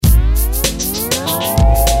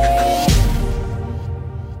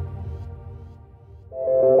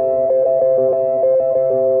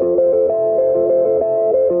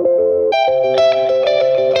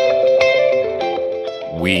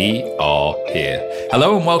here.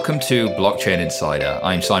 Hello and welcome to Blockchain Insider.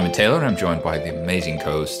 I'm Simon Taylor and I'm joined by the amazing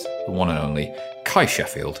co-host, the one and only Kai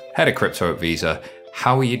Sheffield, head of crypto at Visa.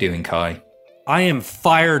 How are you doing, Kai? I am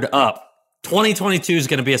fired up. 2022 is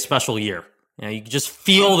going to be a special year. You can just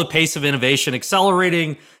feel the pace of innovation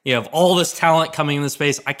accelerating. You have all this talent coming in the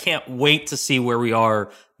space. I can't wait to see where we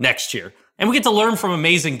are next year. And we get to learn from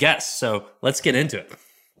amazing guests. So let's get into it.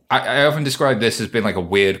 I often describe this as being like a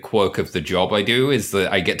weird quirk of the job I do, is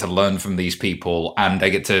that I get to learn from these people and I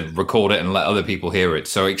get to record it and let other people hear it.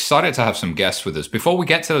 So excited to have some guests with us. Before we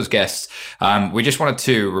get to those guests, we just wanted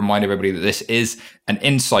to remind everybody that this is an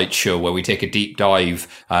insight show where we take a deep dive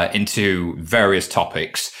into various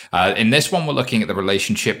topics. In this one, we're looking at the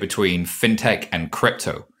relationship between fintech and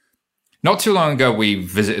crypto. Not too long ago, we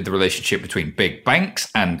visited the relationship between big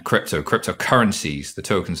banks and cryptocurrencies, the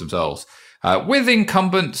tokens themselves. With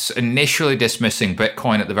incumbents initially dismissing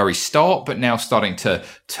Bitcoin at the very start, but now starting to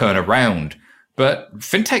turn around. But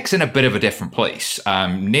fintech's in a bit of a different place.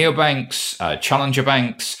 Neobanks, challenger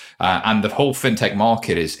banks, and the whole fintech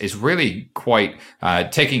market is really quite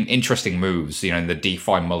taking interesting moves, in the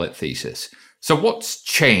DeFi mullet thesis. So what's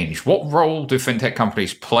changed? What role do fintech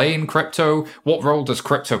companies play in crypto? What role does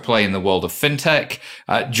crypto play in the world of fintech?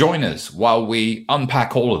 Join us while we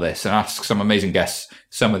unpack all of this and ask some amazing guests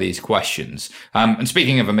some of these questions. And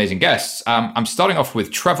speaking of amazing guests, I'm starting off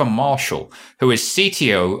with Trevor Marshall, who is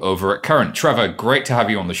CTO over at Current. Trevor, great to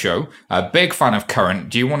have you on the show. A big fan of Current.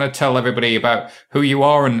 Do you want to tell everybody about who you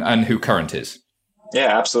are and who Current is?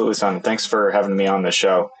 Yeah, absolutely, Simon. Thanks for having me on the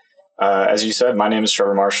show. As you said, my name is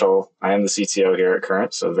Trevor Marshall. I am the CTO here at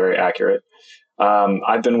Current, so very accurate.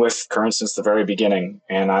 I've been with Current since the very beginning,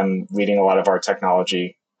 and I'm leading a lot of our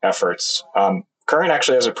technology efforts. Current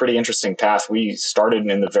actually has a pretty interesting path. We started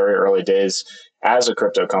in the very early days as a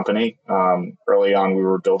crypto company. Early on, we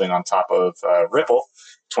were building on top of Ripple,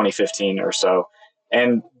 2015 or so.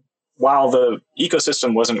 And while the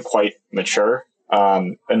ecosystem wasn't quite mature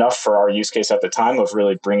enough for our use case at the time of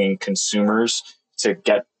really bringing consumers to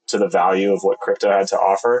get to the value of what crypto had to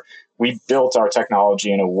offer, we built our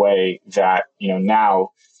technology in a way that, now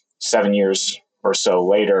 7 years or so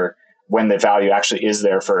later, when the value actually is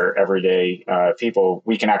there for everyday people,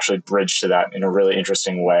 we can actually bridge to that in a really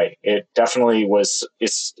interesting way. It definitely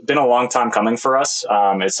it's been a long time coming for us.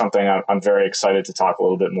 It's something I'm very excited to talk a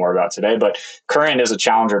little bit more about today. But Current is a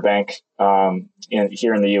challenger bank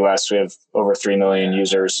here in the US. We have over 3 million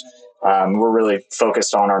users. We're really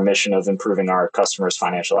focused on our mission of improving our customers'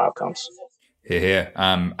 financial outcomes. Here.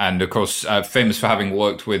 And of course, famous for having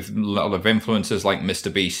worked with a lot of influencers like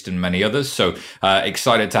Mr. Beast and many others. So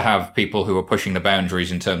excited to have people who are pushing the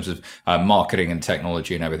boundaries in terms of marketing and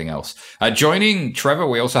technology and everything else. Joining Trevor,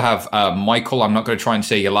 we also have Michael. I'm not going to try and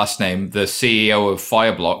say your last name, the CEO of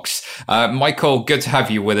Fireblocks. Michael, good to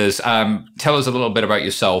have you with us. Tell us a little bit about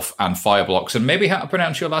yourself and Fireblocks and maybe how to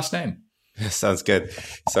pronounce your last name. Sounds good.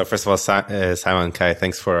 So first of all, Simon and Kai,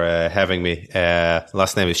 thanks for having me.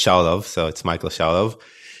 Last name is Shalov, so it's Michael Shalov.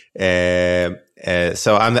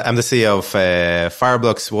 So I'm the CEO of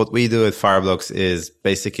Fireblocks. What we do at Fireblocks is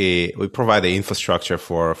basically we provide the infrastructure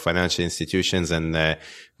for financial institutions and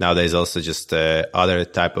nowadays also just other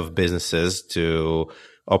type of businesses to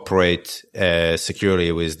operate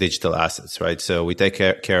securely with digital assets, right? So we take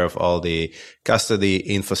care of all the custody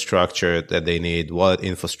infrastructure that they need, wallet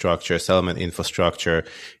infrastructure, settlement infrastructure,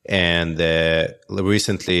 and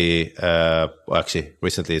recently,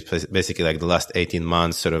 it's basically like the last 18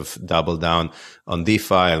 months sort of doubled down on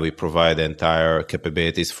DeFi, and we provide the entire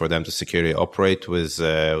capabilities for them to securely operate with,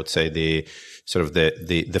 I would say, the sort of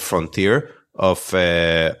the frontier of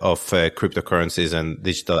cryptocurrencies and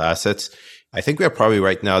digital assets. I think we are probably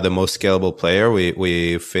right now the most scalable player.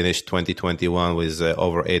 We finished 2021 with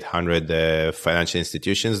over 800 financial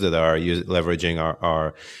institutions that are leveraging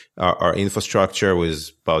our infrastructure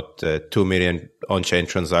with about 2 million on-chain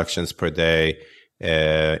transactions per day.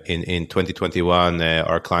 In 2021,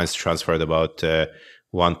 our clients transferred about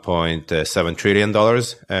 $1.7 trillion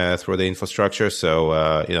through the infrastructure.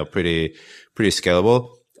 So pretty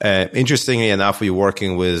scalable. Interestingly enough, we're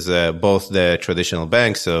working with both the traditional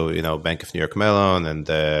banks, so Bank of New York Mellon and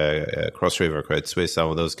Cross River, Credit Suisse, some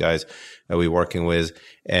of those guys we're working with.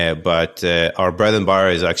 But our bread and butter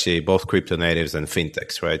is actually both crypto natives and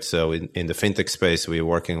fintechs, right? So in the fintech space, we're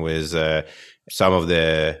working with some of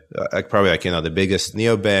the the biggest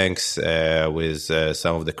neobanks, with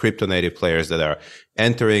some of the crypto native players that are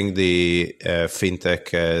entering the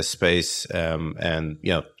fintech space, and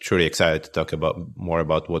truly excited to talk more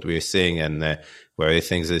about what we're seeing and where he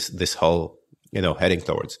thinks this whole heading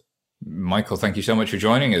towards. Michael, thank you so much for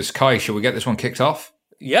joining us. Kai, should we get this one kicked off?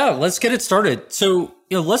 Yeah, let's get it started. So,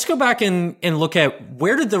 let's go back and look at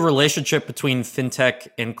where did the relationship between fintech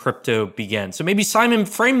and crypto begin? So maybe Simon,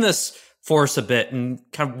 frame this for us a bit and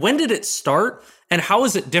kind of when did it start and how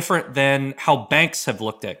is it different than how banks have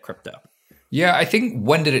looked at crypto? Yeah, I think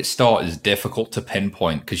when did it start is difficult to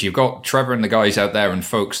pinpoint because you've got Trevor and the guys out there and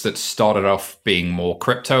folks that started off being more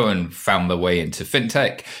crypto and found their way into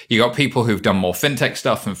fintech. You got people who've done more fintech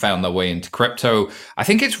stuff and found their way into crypto. I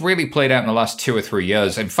think it's really played out in the last 2 or 3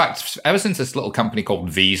 years. In fact, ever since this little company called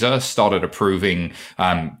Visa started approving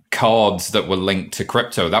cards that were linked to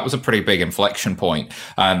crypto, that was a pretty big inflection point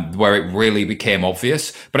where it really became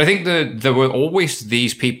obvious. But I think there were always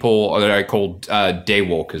these people that I called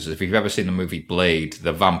daywalkers. If you've ever seen the movie Blade,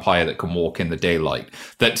 the vampire that can walk in the daylight,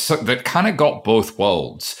 that kind of got both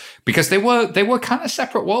worlds because they were kind of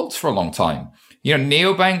separate worlds for a long time.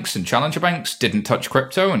 Neobanks and challenger banks didn't touch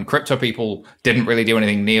crypto, and crypto people didn't really do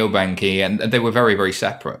anything neobanky, and they were very, very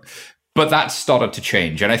separate. But that started to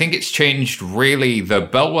change. And I think it's changed really. The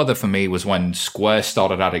bellwether for me was when Square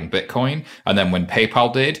started adding Bitcoin and then when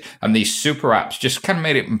PayPal did. And these super apps just kind of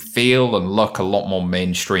made it feel and look a lot more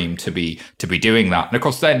mainstream to be doing that. And of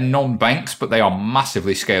course, they're non-banks, but they are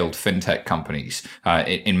massively scaled fintech companies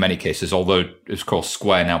in many cases. Although, of course,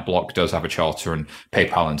 Square now Block does have a charter and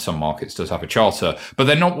PayPal in some markets does have a charter. But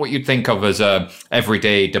they're not what you'd think of as a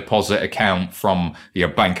everyday deposit account from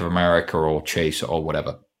Bank of America or Chase or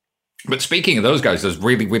whatever. But speaking of those guys, those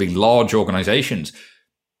really, really large organizations,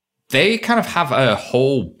 they kind of have a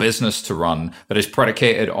whole business to run that is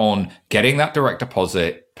predicated on getting that direct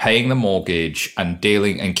deposit, paying the mortgage, and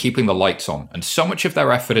dealing and keeping the lights on. And so much of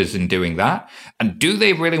their effort is in doing that. And do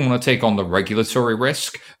they really want to take on the regulatory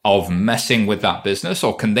risk of messing with that business?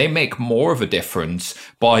 Or can they make more of a difference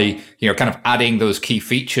by, kind of adding those key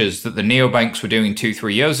features that the neobanks were doing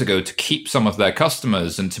 2-3 years ago to keep some of their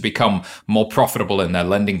customers and to become more profitable in their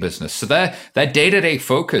lending business? So their day-to-day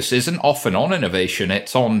focus isn't often on innovation.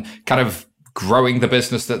 It's on kind of growing the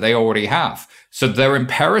business that they already have. So their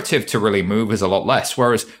imperative to really move is a lot less.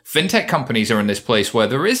 Whereas fintech companies are in this place where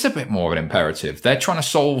there is a bit more of an imperative. They're trying to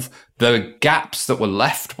solve the gaps that were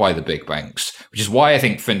left by the big banks, which is why I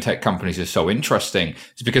think fintech companies are so interesting.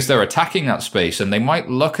 It's because they're attacking that space and they might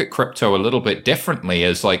look at crypto a little bit differently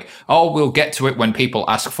as like, oh, we'll get to it when people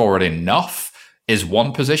ask for it enough. Is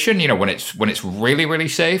one position, when it's really, really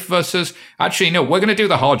safe versus actually, no, we're going to do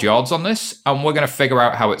the hard yards on this and we're going to figure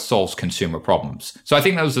out how it solves consumer problems. So I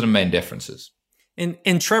think those are the main differences.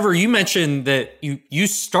 And Trevor, you mentioned that you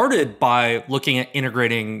started by looking at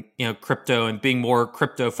integrating, crypto and being more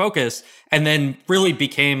crypto focused, and then really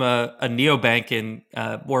became a neobank and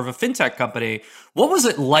more of a fintech company. What was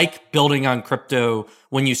it like building on crypto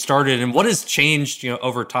when you started, and what has changed,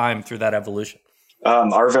 over time through that evolution?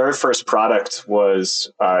 Our very first product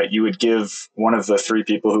was you would give one of the 3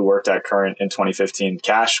 people who worked at Current in 2015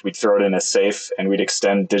 cash. We'd throw it in a safe and we'd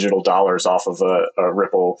extend digital dollars off of a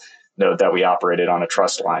Ripple node that we operated on a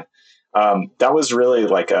trust line. That was really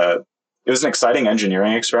it was an exciting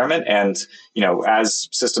engineering experiment. And, as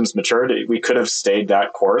systems matured, we could have stayed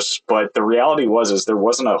that course. But the reality is there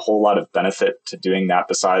wasn't a whole lot of benefit to doing that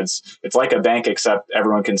besides it's like a bank, except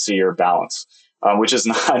everyone can see your balance. Which is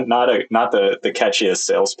not the catchiest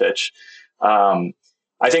sales pitch.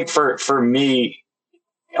 I think for me,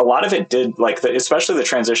 a lot of it did especially the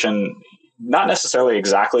transition, not necessarily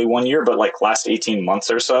exactly 1 year, but last 18 months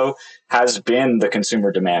or so has been the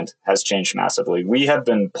consumer demand has changed massively. We have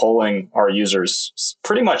been polling our users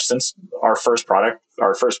pretty much since our first product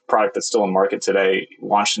that's still in market today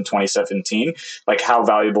launched in 2017. How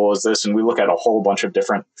valuable is this? And we look at a whole bunch of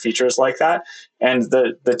different features like that. And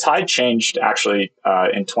the tide changed actually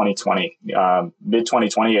in 2020, mid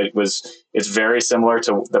 2020. It's very similar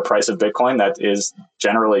to the price of Bitcoin that is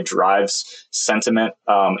generally drives sentiment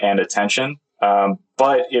and attention.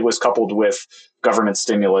 But it was coupled with government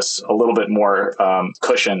stimulus, a little bit more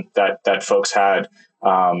cushion that folks had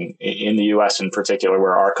in the US in particular,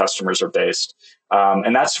 where our customers are based.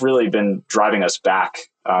 And that's really been driving us back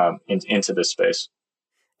into this space.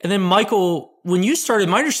 And then, Michael, when you started,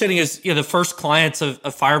 my understanding is the first clients of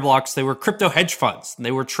Fireblocks, they were crypto hedge funds, and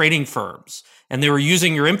they were trading firms, and they were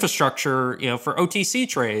using your infrastructure, for OTC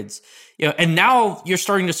trades. And now you're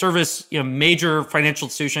starting to service major financial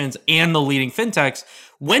institutions and the leading fintechs.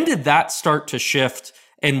 When did that start to shift?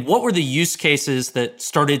 And what were the use cases that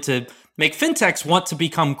started to make fintechs want to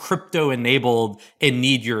become crypto enabled and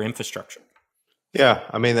need your infrastructure? Yeah,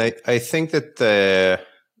 I mean, I think that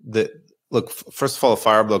look, first of all,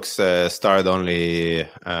 Fireblocks started only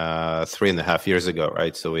 3.5 years ago,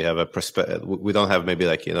 right? So we have we don't have maybe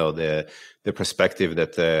the perspective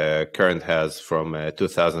that Current has from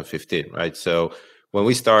 2015, right? So when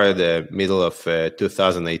we started the middle of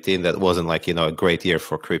 2018, that wasn't like, a great year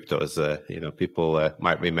for crypto, as people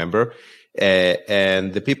might remember.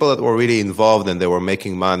 And the people that were really involved and they were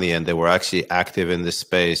making money and they were actually active in this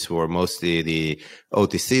space were mostly the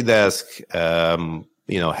OTC desk,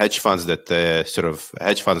 hedge funds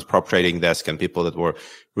hedge funds, prop trading desk, and people that were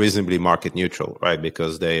reasonably market neutral, right?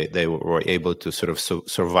 Because they were able to sort of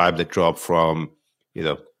survive the drop from,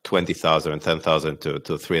 20,000 and 10,000 to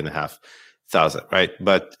 3,500, right?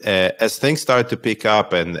 But as things started to pick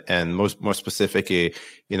up and more specifically,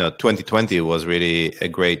 2020 was really a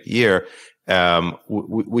great year.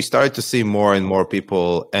 We started to see more and more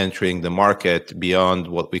people entering the market beyond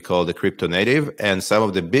what we call the crypto native, and some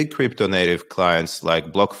of the big crypto native clients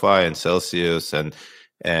like BlockFi and Celsius and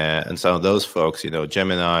some of those folks,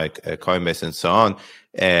 Gemini, Coinbase, and so on.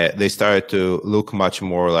 They started to look much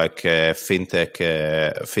more like fintech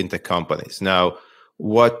companies. Now,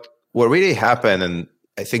 what really happened, and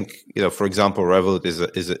I think for example, Revolut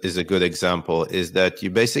is a good example, is that you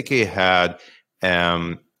basically had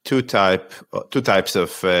two types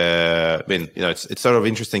of. It's sort of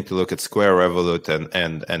interesting to look at Square, Revolut,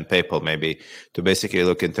 and PayPal, maybe to basically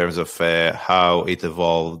look in terms of how it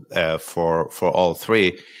evolved for all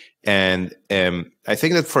three. And I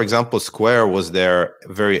think that, for example, Square was there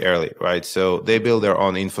very early, right? So they built their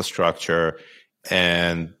own infrastructure,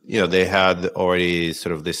 and they had already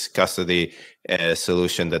sort of this custody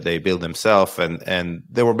solution that they built themselves, and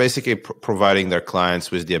they were basically providing their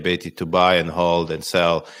clients with the ability to buy and hold and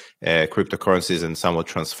sell cryptocurrencies and somewhat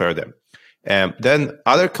transfer them. Then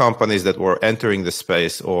other companies that were entering the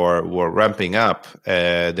space or were ramping up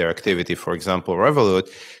their activity, for example, Revolut,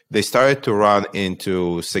 they started to run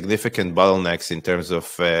into significant bottlenecks in terms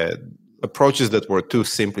of approaches that were too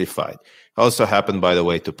simplified. Also happened, by the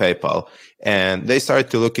way, to PayPal. And they started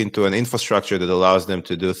to look into an infrastructure that allows them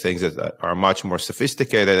to do things that are much more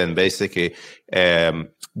sophisticated and basically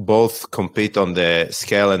both compete on the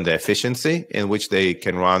scale and the efficiency in which they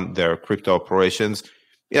can run their crypto operations.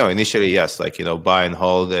 Initially, yes, like, buy and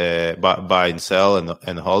hold, buy and sell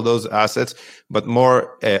and hold those assets, but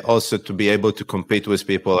more also to be able to compete with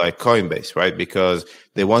people like Coinbase, right? Because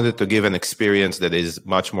they wanted to give an experience that is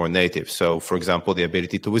much more native. So, for example, the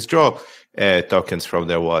ability to withdraw tokens from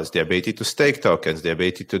their wallets, the ability to stake tokens, the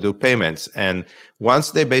ability to do payments. And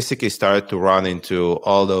once they basically started to run into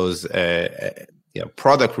all those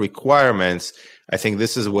product requirements, I think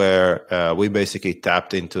this is where we basically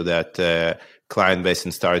tapped into that client base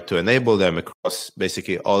and started to enable them across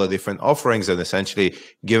basically all the different offerings and essentially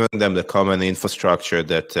giving them the common infrastructure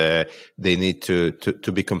that they need to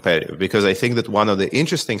be competitive. Because I think that one of the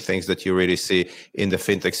interesting things that you really see in the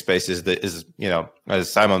fintech space is as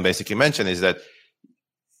Simon basically mentioned, is that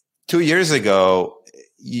 2 years ago,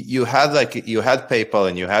 you had PayPal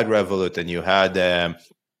and you had Revolut and you had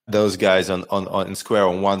those guys on Square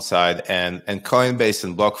on one side, and Coinbase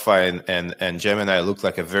and BlockFi and Gemini looked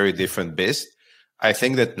like a very different beast. I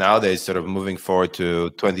think that nowadays, sort of moving forward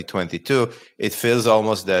to 2022, it feels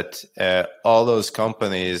almost that all those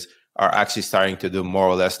companies are actually starting to do more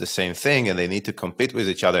or less the same thing, and they need to compete with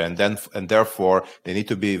each other, and therefore they need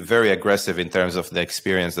to be very aggressive in terms of the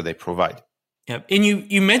experience that they provide. Yeah, and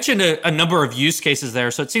you mentioned a number of use cases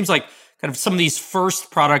there, so it seems like kind of some of these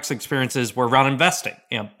first products experiences were around investing,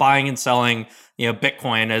 buying and selling,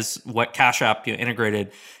 Bitcoin as what Cash App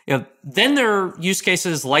integrated. Then there are use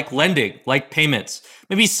cases like lending, like payments.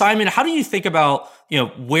 Maybe Simon, how do you think about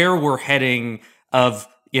where we're heading of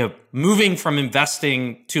moving from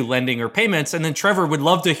investing to lending or payments? And then Trevor, would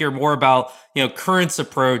love to hear more about Current's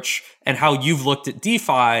approach and how you've looked at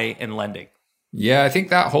DeFi and lending. Yeah, I think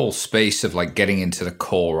that whole space of like getting into the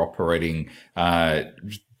core operating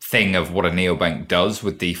thing of what a neobank does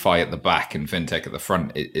with DeFi at the back and fintech at the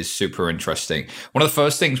front is super interesting. One of the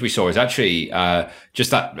first things we saw is actually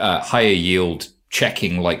just that higher yield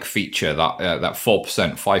checking like feature, that 4%,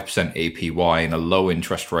 5% APY in a low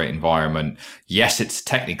interest rate environment. Yes, it's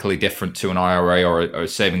technically different to an IRA or a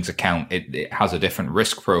savings account. It has a different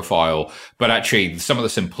risk profile, but actually some of the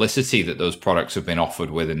simplicity that those products have been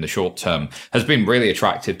offered with in the short term has been really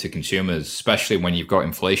attractive to consumers, especially when you've got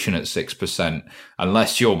inflation at 6%.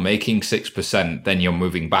 Unless you're making 6%, then you're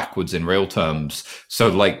moving backwards in real terms. So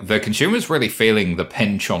like the consumer's really feeling the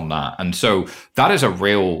pinch on that. And so that is a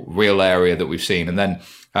real area that we've seen. And then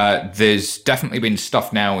there's definitely been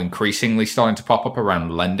stuff now increasingly starting to pop up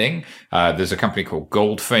around lending. There's a company called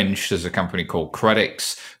Goldfinch. There's a company called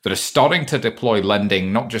Credix that are starting to deploy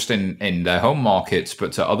lending, not just in their home markets,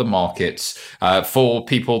 but to other markets for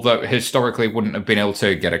people that historically wouldn't have been able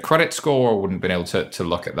to get a credit score or wouldn't have been able to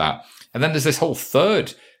look at that. And then there's this whole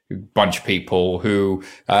third bunch of people who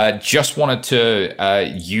just wanted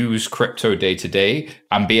to use crypto day to day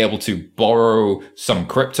and be able to borrow some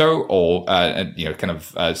crypto or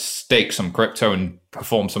stake some crypto and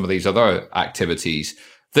perform some of these other activities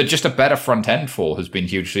that just a better front end for has been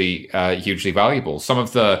hugely valuable.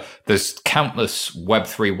 There's countless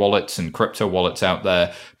Web3 wallets and crypto wallets out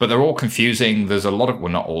there, but they're all confusing. There's a lot of,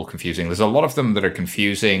 well, not all confusing. There's a lot of them that are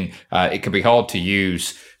confusing. It can be hard to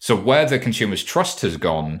use. So where the consumer's trust has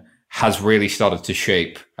gone has really started to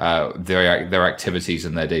shape their activities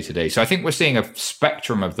and their day to day. So I think we're seeing a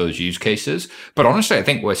spectrum of those use cases, but honestly, I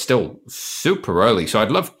think we're still super early. So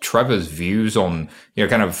I'd love Trevor's views on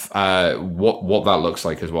what that looks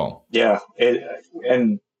like as well. Yeah,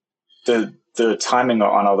 and the timing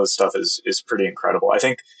on all this stuff is pretty incredible. I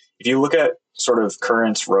think if you look at sort of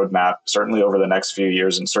Current's roadmap, certainly over the next few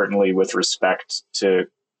years, and certainly with respect to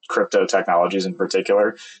crypto technologies in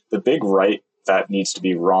particular, the big right that needs to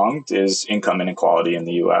be wronged is income inequality in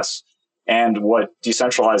the US. And what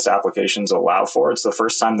decentralized applications allow for, it's the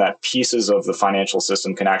first time that pieces of the financial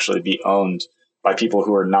system can actually be owned by people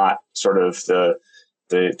who are not sort of the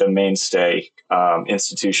mainstay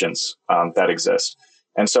institutions that exist.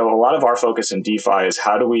 And so a lot of our focus in DeFi is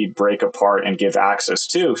how do we break apart and give access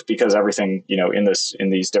to, because everything,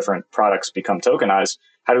 in these different products become tokenized,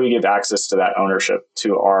 how do we give access to that ownership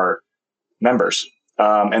to our members?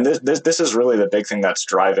 And this is really the big thing that's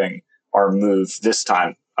driving our move this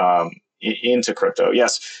time into crypto.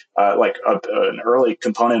 Yes, an early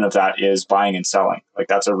component of that is buying and selling. Like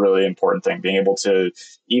that's a really important thing. Being able to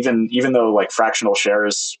even though like fractional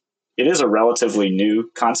shares, it is a relatively new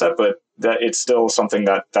concept, but that it's still something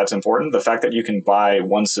that's important. The fact that you can buy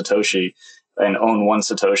one Satoshi and own one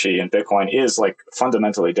Satoshi in Bitcoin is like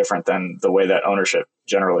fundamentally different than the way that ownership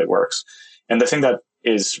generally works. And the thing that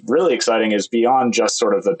is really exciting is beyond just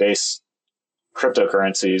sort of the base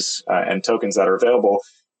cryptocurrencies and tokens that are available,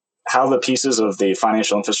 how the pieces of the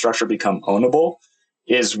financial infrastructure become ownable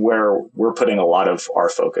is where we're putting a lot of our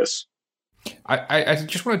focus. I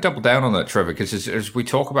just want to double down on that, Trevor, because as we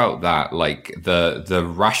talk about that, like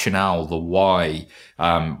the rationale, the why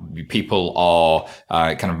people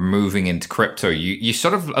are kind of moving into crypto, you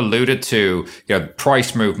sort of alluded to,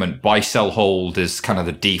 price movement, buy, sell, hold is kind of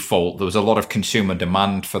the default. There was a lot of consumer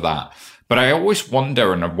demand for that. But I always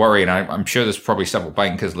wonder and I worry, and I'm sure there's probably several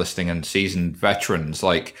bankers listening and seasoned veterans,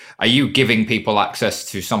 like, are you giving people access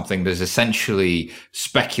to something that's essentially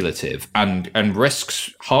speculative and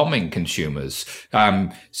risks harming consumers?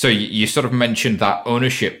 So you sort of mentioned that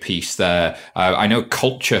ownership piece there. I know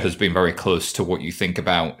culture has been very close to what you think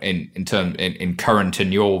about in Current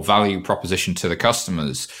and your value proposition to the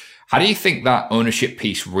customers. How do you think that ownership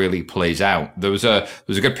piece really plays out? There was a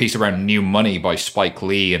good piece around New Money by Spike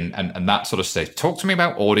Lee and that sort of stuff. Talk to me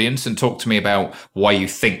about audience and talk to me about why you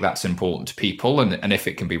think that's important to people and if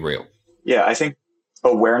it can be real. Yeah, I think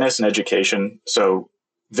awareness and education, so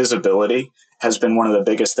visibility, has been one of the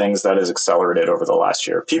biggest things that has accelerated over the last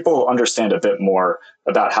year. People understand a bit more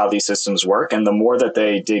about how these systems work, and the more that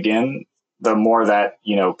they dig in, the more that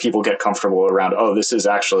people get comfortable around, oh, this is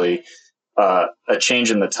actually a change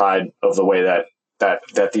in the tide of the way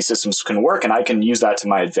that these systems can work, and I can use that to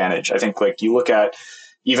my advantage. I think like you look at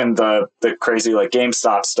even the crazy like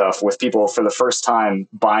GameStop stuff with people for the first time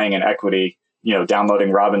buying an equity, downloading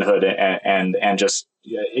Robinhood and just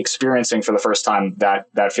experiencing for the first time that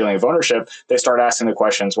feeling of ownership. They start asking the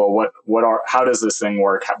questions, well, how does this thing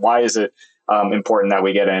work? Why is it important that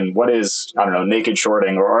we get in? What is, naked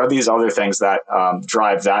shorting, or are these other things that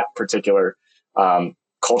drive that particular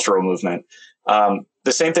cultural movement?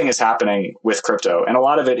 The same thing is happening with crypto. And a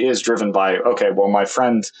lot of it is driven by, okay, well, my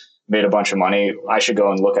friend made a bunch of money. I should go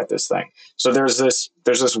and look at this thing. So there's this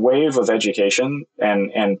wave of education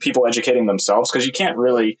and people educating themselves, because you can't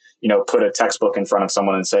really, put a textbook in front of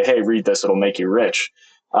someone and say, hey, read this, it'll make you rich.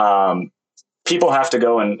 People have to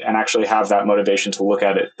go and actually have that motivation to look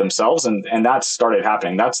at it themselves. And that's started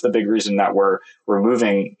happening. That's the big reason that we're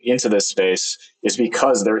moving into this space, is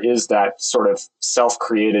because there is that sort of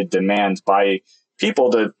self-created demand by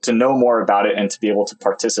people to know more about it and to be able to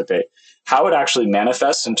participate. How it actually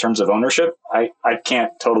manifests in terms of ownership, I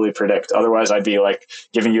can't totally predict. Otherwise, I'd be like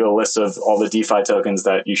giving you a list of all the DeFi tokens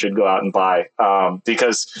that you should go out and buy,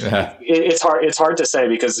 because it's hard to say,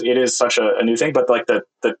 because it is such a new thing. But like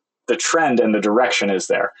the trend and the direction is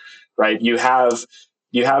there, right? You have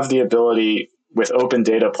the ability with open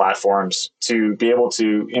data platforms to be able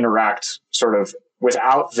to interact sort of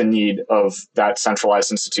without the need of that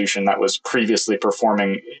centralized institution that was previously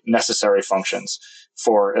performing necessary functions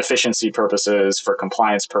for efficiency purposes, for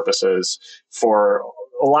compliance purposes, for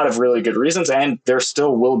a lot of really good reasons, and there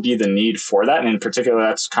still will be the need for that. And in particular,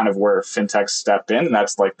 that's kind of where fintechs step in. And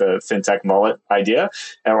that's like the fintech mullet idea,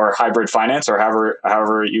 or hybrid finance, or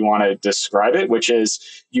however you want to describe it, which is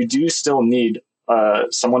you do still need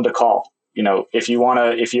someone to call.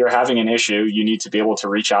 If you're having an issue, you need to be able to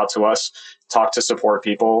reach out to us, talk to support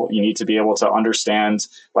people. You need to be able to understand,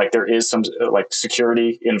 like, there is some like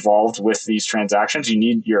security involved with these transactions. You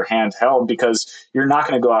need your hand held, because you're not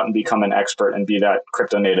going to go out and become an expert and be that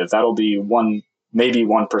crypto native. That'll be maybe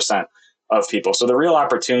 1% of people. So the real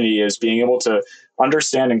opportunity is being able to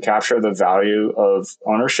understand and capture the value of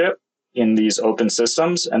ownership in these open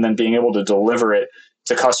systems, and then being able to deliver it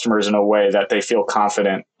to customers in a way that they feel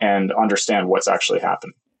confident and understand what's actually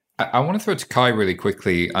happened. I want to throw to Kai really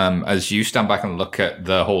quickly. As you stand back and look at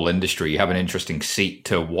the whole industry, you have an interesting seat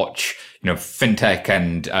to watch, fintech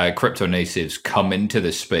and crypto natives come into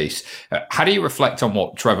this space. How do you reflect on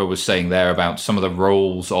what Trevor was saying there about some of the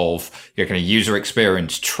roles of kind of user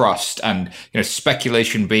experience, trust, and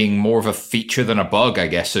speculation being more of a feature than a bug, I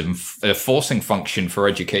guess, and a forcing function for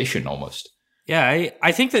education almost? Yeah,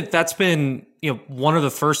 I think that's been one of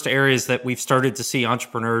the first areas that we've started to see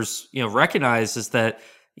entrepreneurs recognize, is that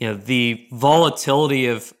the volatility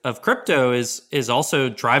of crypto is also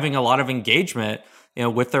driving a lot of engagement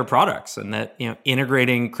with their products, and that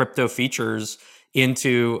integrating crypto features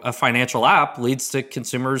into a financial app leads to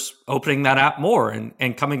consumers opening that app more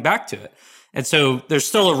and coming back to it. And so there's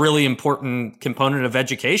still a really important component of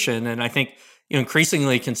education, and I think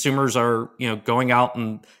increasingly consumers are going out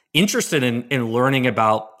and interested in learning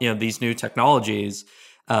about these new technologies.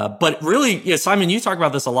 But really, Simon, you talk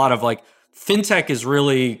about this a lot, of like, fintech is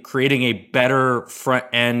really creating a better front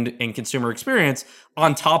end and consumer experience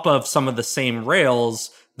on top of some of the same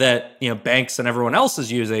rails that banks and everyone else is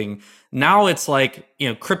using. Now it's like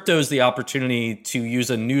crypto is the opportunity to use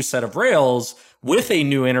a new set of rails with a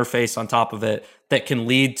new interface on top of it that can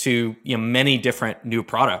lead to many different new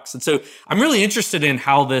products. And so I'm really interested in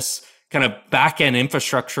how this kind of back-end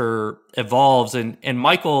infrastructure evolves. And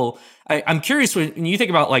Michael, I'm curious, when you think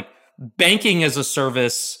about like banking as a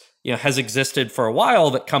service, has existed for a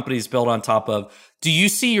while that companies build on top of. Do you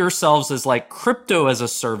see yourselves as like crypto as a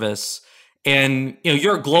service? And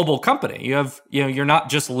you're a global company. You have you're not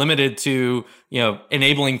just limited to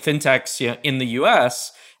enabling fintechs in the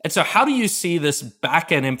US. And so how do you see this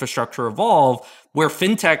back-end infrastructure evolve, where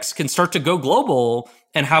fintechs can start to go global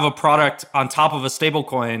and have a product on top of a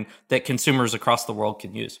stablecoin that consumers across the world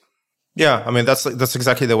can use? Yeah, I mean, that's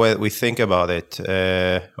exactly the way that we think about it.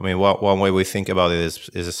 One way we think about it is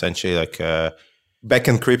essentially like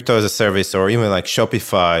backend crypto as a service, or even like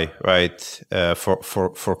Shopify, right?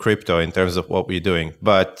 For crypto in terms of what we're doing.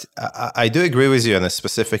 But I do agree with you, and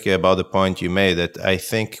specifically about the point you made, that I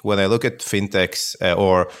think when I look at fintechs,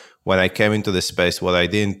 or when I came into the space, what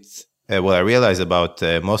I realized about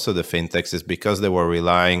most of the fintechs is because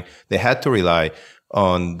they had to rely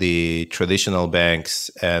on the traditional banks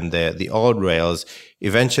and the old rails.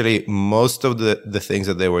 Eventually, most of the things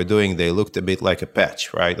that they were doing, they looked a bit like a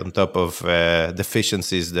patch, right? On top of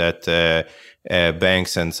deficiencies that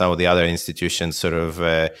banks and some of the other institutions sort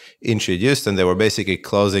of introduced, and they were basically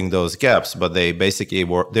closing those gaps. But they basically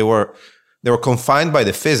were confined by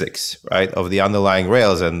the physics, right, of the underlying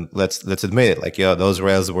rails. And let's admit it, like, those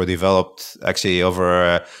rails were developed actually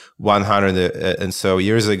over 100 and so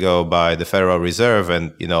years ago by the Federal Reserve,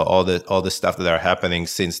 and all the stuff that are happening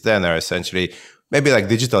since then are essentially maybe like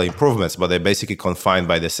digital improvements, but they're basically confined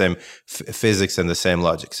by the same physics and the same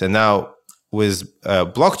logics. And now with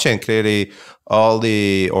blockchain, clearly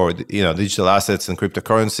digital assets and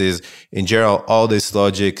cryptocurrencies in general, all this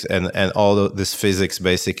logic and all this physics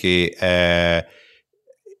basically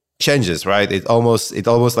changes, right? It almost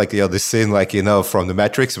like the scene, like from the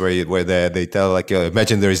Matrix, where they tell, like,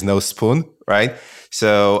 imagine there is no spoon, right?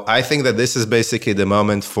 So I think that this is basically the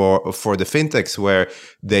moment for the fintechs, where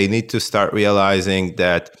they need to start realizing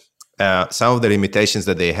that some of the limitations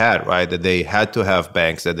that they had, right? That they had to have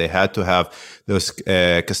banks, that they had to have those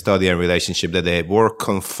custodian relationship, that they were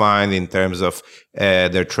confined in terms of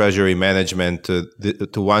their treasury management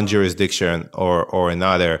to one jurisdiction or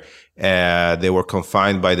another. They were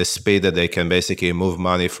confined by the speed that they can basically move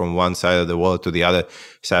money from one side of the world to the other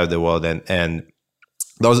side of the world, and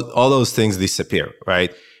all those things disappear,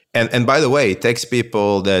 right? And by the way, it takes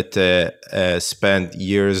people that spend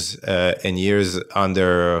years and years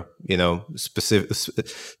under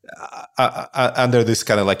under this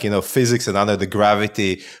kind of like physics and under the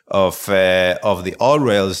gravity of the old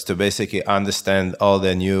rails to basically understand all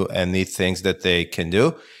the new and neat things that they can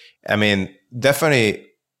do. I mean, definitely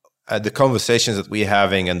the conversations that we're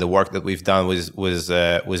having and the work that we've done with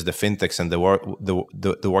the fintechs and the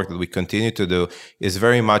work that we continue to do is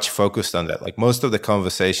very much focused on that. Like most of the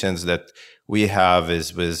conversations that we have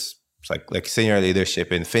is with like senior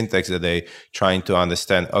leadership in fintechs, that they trying to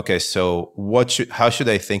understand, okay, so how should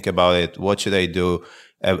I think about it? What should I do?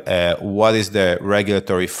 What is the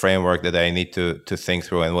regulatory framework that I need to think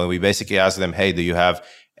through? And when we basically ask them, hey, do you have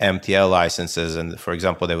MTL licenses? And for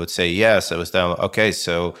example, they would say yes. I was telling them, okay,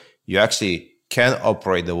 so you actually can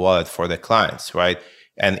operate the wallet for the clients, right?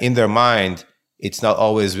 And in their mind, it's not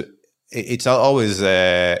always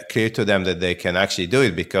clear to them that they can actually do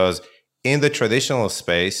it, because in the traditional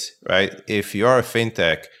space, right, if you're a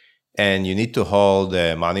fintech and you need to hold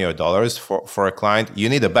money or dollars for a client, you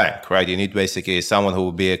need a bank, right? You need basically someone who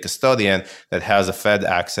will be a custodian that has a Fed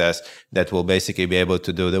access that will basically be able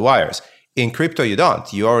to do the wires. In crypto, you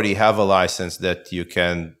don't. You already have a license that you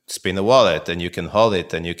can spin a wallet and you can hold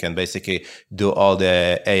it and you can basically do all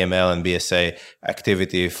the AML and BSA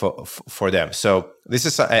activity for them. So this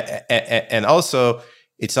is, and also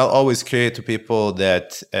it's not always clear to people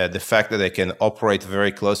that the fact that they can operate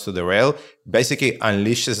very close to the rail basically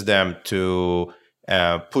unleashes them to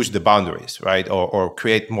push the boundaries, right? Or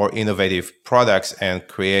create more innovative products and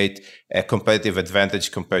create a competitive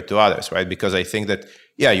advantage compared to others, right? Because I think that,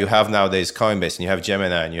 yeah, you have nowadays Coinbase and you have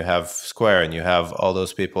Gemini and you have Square and you have all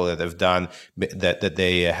those people that have done that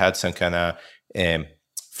they had some kind of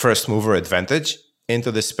first mover advantage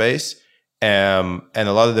into the space. And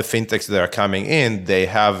a lot of the fintechs that are coming in, they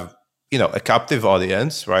have, a captive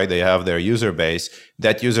audience, right? They have their user base.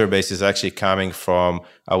 That user base is actually coming from,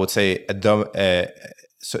 I would say, a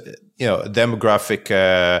demographic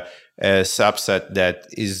subset that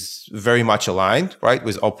is very much aligned, right,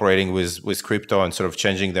 with operating with crypto and sort of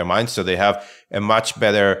changing their minds. So they have a much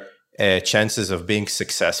better chances of being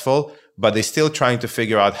successful, but they're still trying to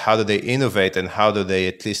figure out how do they innovate and how do they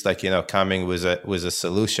at least coming with a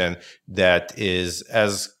solution that is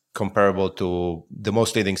as comparable to the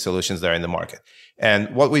most leading solutions that are in the market.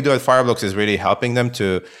 And what we do at Fireblocks is really helping them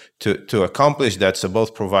to accomplish that. So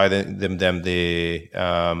both providing them the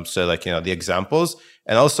the examples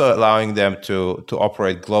and also allowing them to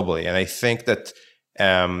operate globally. And I think that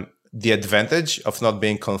the advantage of not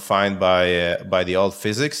being confined by the old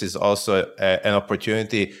physics is also an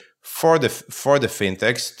opportunity for the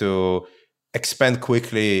fintechs to expand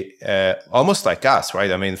quickly, almost like us,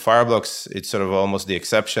 right? I mean, Fireblocks, it's sort of almost the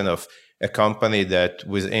exception of a company that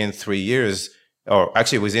within 3 years, or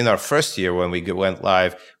actually within our first year when we went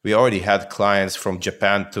live, we already had clients from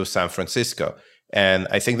Japan to San Francisco. And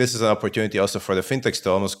I think this is an opportunity also for the fintechs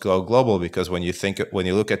to almost go global, because when you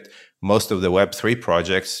look at most of the Web3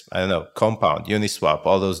 projects, I don't know, Compound, Uniswap,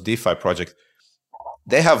 all those DeFi projects,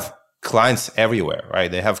 they have clients everywhere,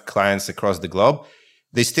 right? They have clients across the globe.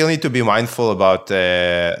 They still need to be mindful about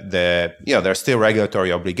there's still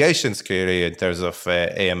regulatory obligations clearly in terms of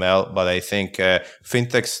AML, but I think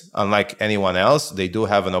fintechs, unlike anyone else, they do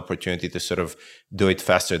have an opportunity to sort of do it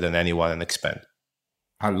faster than anyone and expand.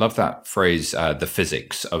 I love that phrase, the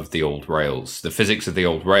physics of the old rails. The physics of the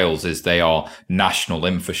old rails is they are national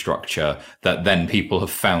infrastructure that then people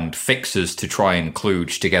have found fixes to try and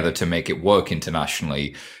kludge together to make it work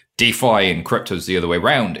internationally. DeFi and crypto is the other way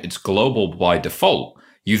around. It's global by default.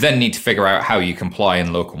 You then need to figure out how you comply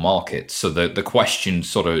in local markets. So the question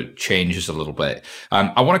sort of changes a little bit.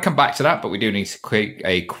 I want to come back to that, but we do need to take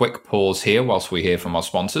a quick pause here whilst we hear from our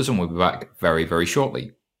sponsors, and we'll be back very, very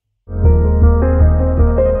shortly.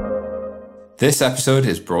 This episode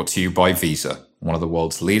is brought to you by Visa, one of the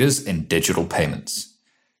world's leaders in digital payments.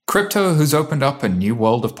 Crypto has opened up a new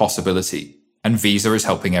world of possibility, and Visa is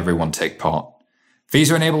helping everyone take part.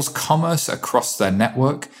 Visa enables commerce across their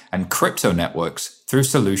network and crypto networks through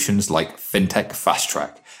solutions like FinTech Fast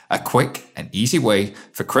Track, a quick and easy way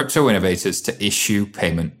for crypto innovators to issue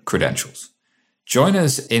payment credentials. Join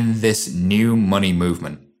us in this new money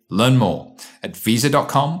movement. Learn more at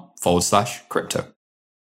visa.com/crypto.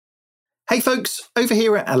 Hey folks, over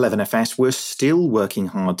here at 11FS, we're still working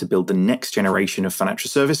hard to build the next generation of financial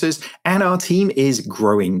services, and our team is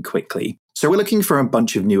growing quickly. So we're looking for a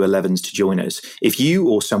bunch of new 11s to join us. If you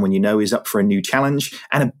or someone you know is up for a new challenge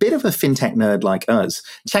and a bit of a fintech nerd like us,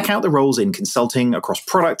 check out the roles in consulting across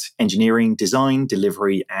product, engineering, design,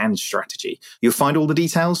 delivery, and strategy. You'll find all the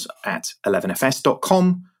details at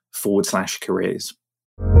 11fs.com/careers.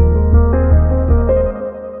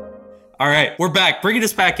 All right, we're back, bringing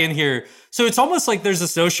us back in here. So it's almost like there's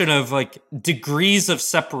this notion of like degrees of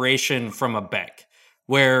separation from a bank,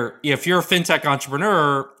 where if you're a fintech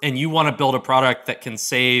entrepreneur and you want to build a product that can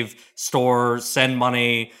save, store, send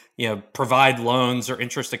money, provide loans or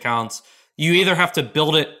interest accounts, you either have to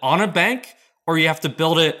build it on a bank or you have to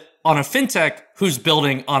build it on a fintech who's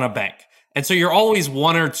building on a bank. And so you're always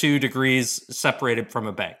 1 or 2 degrees separated from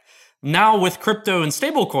a bank. Now with crypto and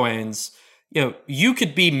stablecoins, you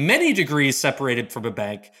could be many degrees separated from a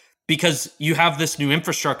bank because you have this new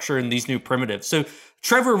infrastructure and these new primitives. So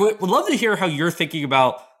Trevor, would love to hear how you're thinking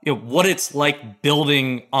about what it's like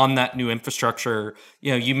building on that new infrastructure.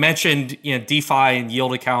 You mentioned DeFi and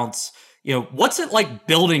yield accounts. What's it like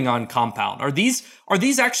building on Compound? Are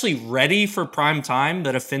these actually ready for prime time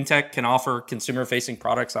that a fintech can offer consumer facing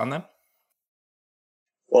products on them?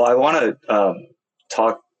 Well, I want to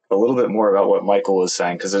talk a little bit more about what Michael was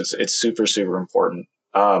saying because it's super, super important.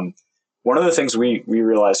 One of the things we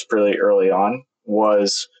realized pretty early on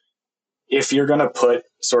was if you're going to put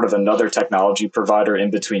sort of another technology provider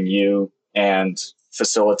in between you and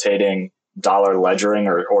facilitating dollar ledgering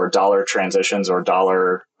or dollar transitions or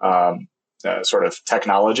dollar sort of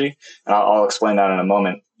technology, and I'll explain that in a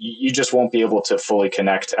moment, you just won't be able to fully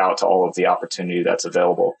connect out to all of the opportunity that's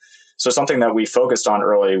available. So something that we focused on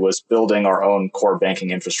early was building our own core banking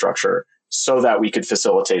infrastructure so that we could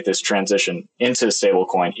facilitate this transition into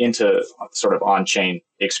stablecoin, into sort of on-chain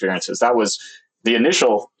experiences. That was the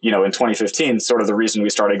initial, in 2015, sort of the reason we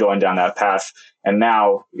started going down that path. And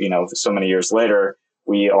now, so many years later,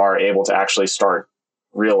 we are able to actually start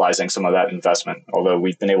realizing some of that investment, although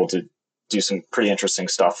we've been able to do some pretty interesting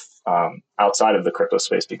stuff outside of the crypto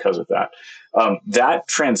space because of that. That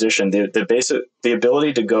transition, the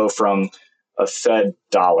ability to go from a Fed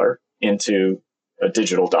dollar into a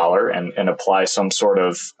digital dollar and apply some sort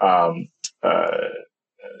of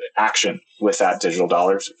action with that digital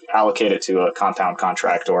dollars, allocate it to a Compound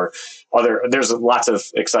contract or there's lots of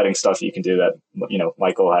exciting stuff you can do that,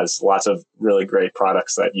 Michael has lots of really great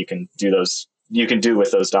products that you can do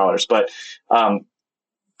with those dollars. But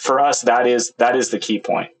for us, that is the key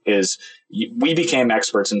point is we became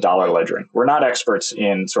experts in dollar ledgering. We're not experts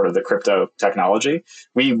in sort of the crypto technology.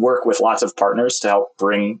 We work with lots of partners to help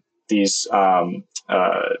bring these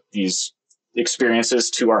experiences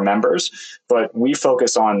to our members, but we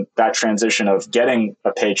focus on that transition of getting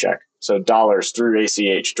a paycheck. So dollars through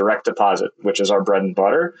ACH, direct deposit, which is our bread and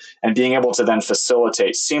butter, and being able to then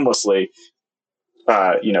facilitate seamlessly,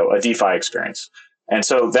 a DeFi experience. And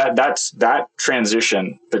so that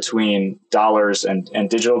transition between dollars and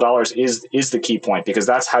digital dollars is the key point, because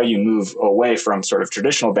that's how you move away from sort of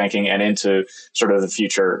traditional banking and into sort of the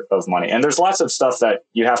future of money. And there's lots of stuff that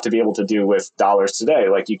you have to be able to do with dollars today.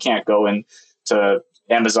 Like you can't go into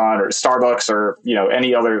Amazon or Starbucks or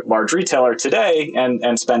any other large retailer today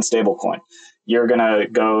and spend stablecoin. You're gonna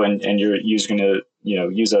go and you're going to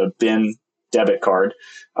use a BIN debit card,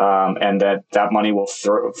 and that money will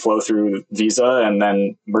flow through Visa, and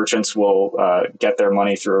then merchants will get their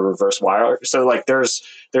money through a reverse wire. So like there's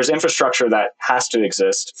infrastructure that has to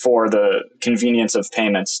exist for the convenience of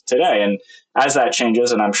payments today. And as that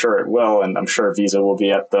changes, and I'm sure it will, and I'm sure Visa will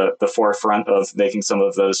be at the forefront of making some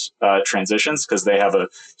of those transitions because they have a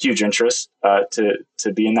huge interest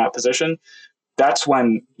to be in that position. That's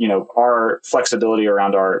when our flexibility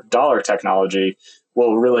around our dollar technology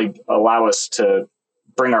will really allow us to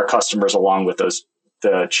bring our customers along with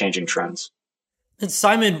the changing trends. And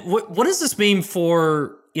Simon, what does this mean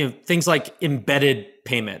for things like embedded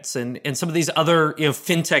payments and some of these other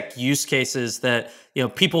fintech use cases that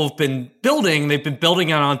people have been building? They've been building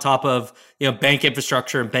it on top of bank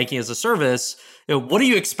infrastructure and banking as a service. What do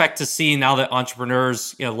you expect to see now that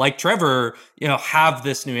entrepreneurs like Trevor have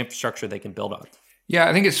this new infrastructure they can build on? Yeah,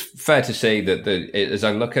 I think it's fair to say that as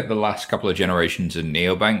I look at the last couple of generations of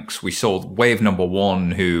neobanks, we saw wave number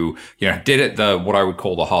one who, did it what I would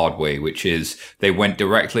call the hard way, which is they went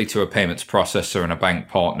directly to a payments processor and a bank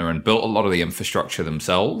partner and built a lot of the infrastructure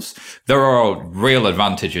themselves. There are real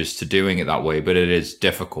advantages to doing it that way, but it is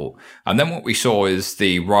difficult. And then what we saw is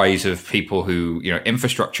the rise of people who,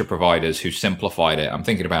 infrastructure providers who simplified it. I'm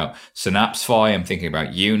thinking about SynapseFi, I'm thinking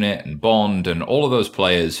about Unit and Bond and all of those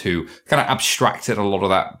players who kind of abstracted a lot of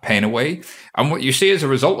that pain away. And what you see as a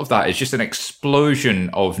result of that is just an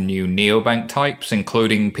explosion of new neobank types,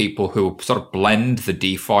 including people who sort of blend the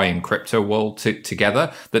DeFi and crypto world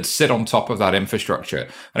together that sit on top of that infrastructure.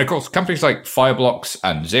 And of course, companies like Fireblocks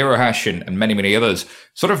and Zero Hash and many, many others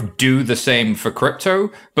sort of do the same for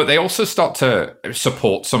crypto, but they also start to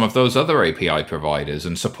support some of those other API providers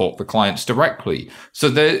and support the clients directly. So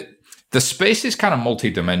The space is kind of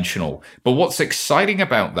multi-dimensional, but what's exciting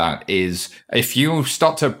about that is if you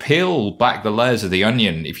start to peel back the layers of the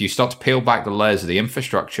onion, if you start to peel back the layers of the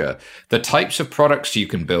infrastructure, the types of products you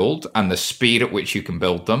can build and the speed at which you can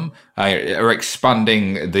build them are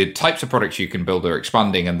expanding. The types of products you can build are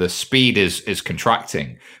expanding, and the speed is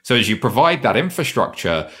contracting. So as you provide that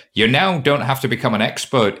infrastructure, you now don't have to become an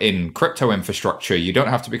expert in crypto infrastructure. You don't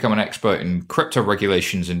have to become an expert in crypto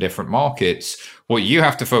regulations in different markets. What you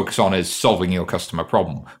have to focus on is solving your customer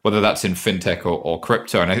problem, whether that's in fintech or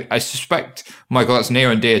crypto. And I suspect, Michael, that's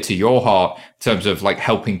near and dear to your heart in terms of like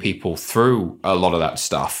helping people through a lot of that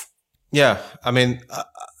stuff. Yeah, I mean,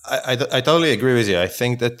 I totally agree with you. I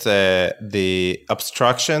think that the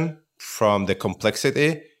abstraction from the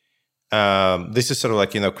complexity, this is sort of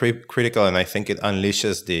like, critical, and I think it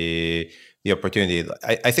unleashes the opportunity.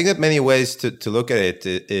 I think that many ways to look at it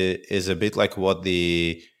is a bit like what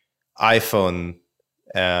the iPhone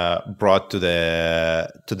brought to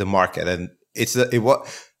the market, and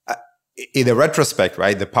in a retrospect,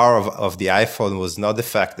 right? The power of the iPhone was not the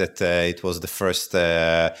fact that it was the first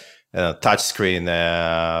touchscreen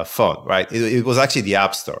phone, right? It was actually the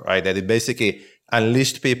App Store, right? That it basically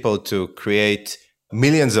unleashed people to create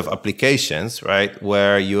millions of applications, right?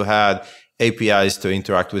 Where you had APIs to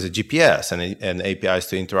interact with a GPS and APIs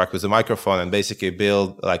to interact with a microphone, and basically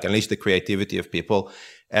unleash the creativity of people.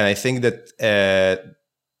 And I think that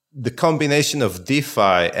the combination of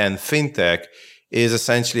DeFi and fintech is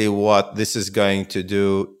essentially what this is going to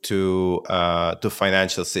do to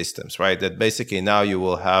financial systems, right? That basically now you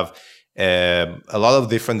will have a lot of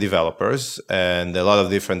different developers and a lot of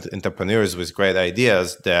different entrepreneurs with great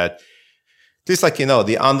ideas that just like,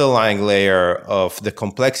 the underlying layer of the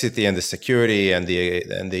complexity and the security and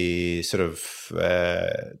the sort of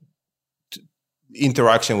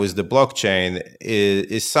interaction with the blockchain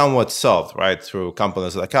is somewhat solved, right, through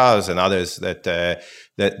companies like ours and others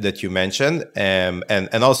that you mentioned,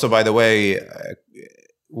 and also, by the way,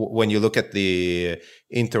 when you look at the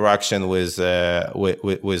interaction with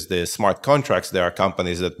the smart contracts, there are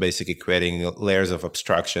companies that basically creating layers of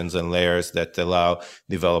abstractions and layers that allow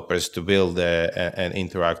developers to build and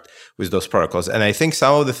interact with those protocols. And I think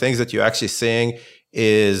some of the things that you're actually seeing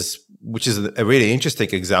which is a really interesting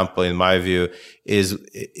example in my view, is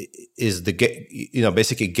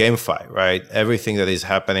basically GameFi, right? Everything that is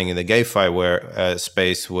happening in the GameFi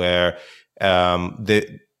space where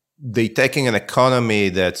they taking an economy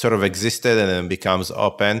that sort of existed and then becomes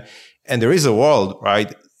open, and there is a world,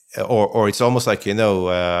 right? Or it's almost like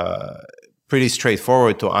pretty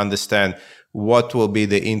straightforward to understand what will be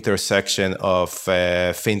the intersection of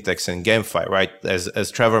fintechs and GameFi, right?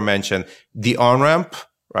 As Trevor mentioned, the on-ramp,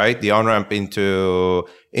 right? The on-ramp into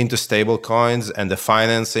stable coins and the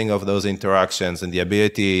financing of those interactions and the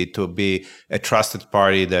ability to be a trusted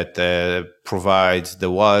party that provides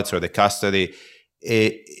the wallets or the custody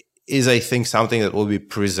is, I think, something that will be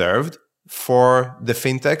preserved for the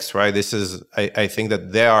fintechs, right? This is, I think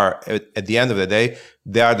that they are, at the end of the day,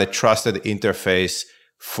 they are the trusted interface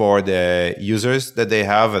for the users that they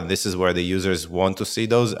have, and this is where the users want to see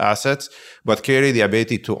those assets. But clearly the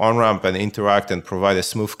ability to on-ramp and interact and provide a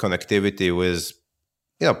smooth connectivity with,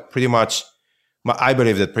 pretty much, I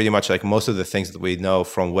believe that pretty much like most of the things that we know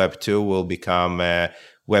from Web 2 will become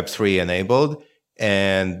Web 3 enabled.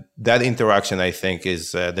 And that interaction, I think,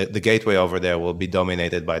 is the gateway over there will be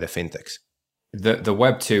dominated by the fintechs. The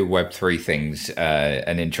Web 2, Web 3 things,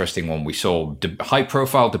 an interesting one. We saw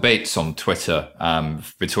high-profile debates on Twitter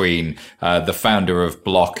between the founder of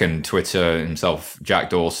Block and Twitter himself, Jack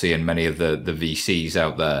Dorsey, and many of the VCs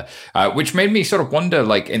out there, which made me sort of wonder,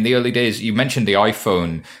 like in the early days, you mentioned the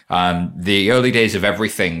iPhone, the early days of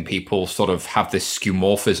everything, people sort of have this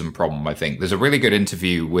skeuomorphism problem, I think. There's a really good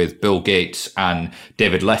interview with Bill Gates and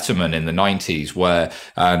David Letterman in the 90s where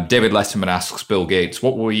David Letterman asks Bill Gates,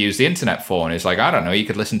 what will we use the internet for? And like, I don't know, you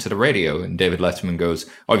could listen to the radio. And David Letterman goes,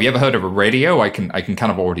 oh, have you ever heard of a radio? I can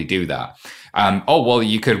kind of already do that. Oh, well,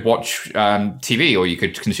 you could watch TV or you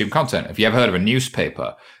could consume content. Have you ever heard of a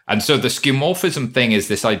newspaper? And so the skeuomorphism thing is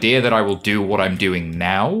this idea that I will do what I'm doing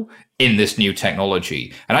now in this new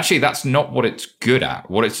technology. And actually, that's not what it's good at.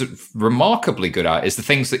 What it's remarkably good at is the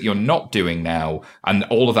things that you're not doing now and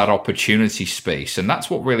all of that opportunity space. And that's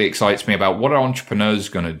what really excites me about what are entrepreneurs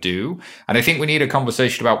going to do. And I think we need a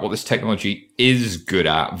conversation about what this technology is good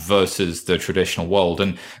at versus the traditional world.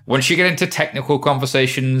 And once you get into technical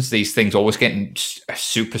conversations, these things always get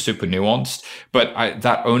super, super nuanced. But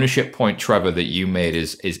that ownership point, Trevor, that you made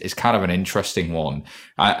is kind of an interesting one.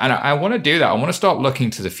 And I want to do that. I want to start looking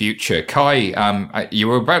to the future. Kai, you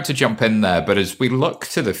were about to jump in there, but as we look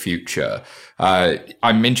to the future,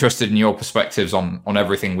 I'm interested in your perspectives on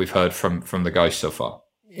everything we've heard from the guys so far.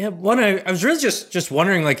 Yeah, I was really just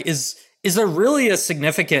wondering, like, is there really a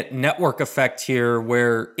significant network effect here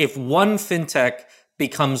where if one fintech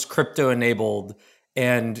becomes crypto enabled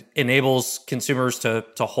and enables consumers to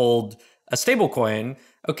hold a stable coin,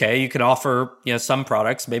 okay, you can offer, some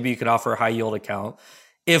products, maybe you could offer a high yield account.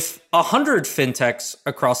 If 100 fintechs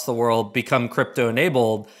across the world become crypto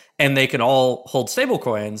enabled and they can all hold stable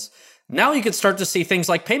coins, now you could start to see things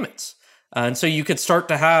like payments. And so you could start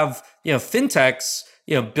to have, fintechs,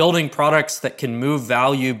 building products that can move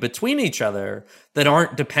value between each other that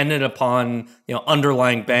aren't dependent upon,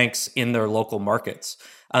 underlying banks in their local markets.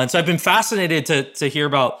 And so I've been fascinated to hear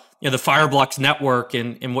about, the Fireblocks network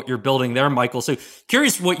and what you're building there, Michael. So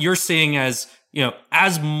curious what you're seeing as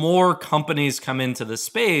more companies come into the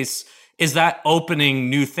space, is that opening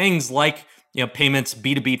new things like, payments,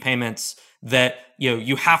 B2B payments, that,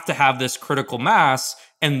 you have to have this critical mass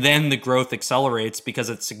and then the growth accelerates because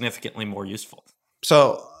it's significantly more useful.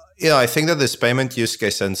 So, I think that this payment use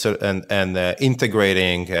case and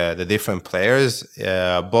integrating the different players,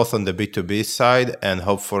 both on the B2B side and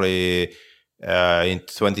hopefully in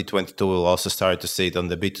 2022, we'll also start to see it on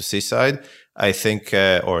the B2C side, I think,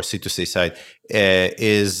 or C2C side,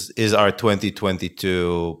 is our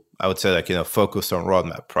 2022, I would say, focus on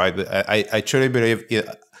roadmap, right? But I truly believe,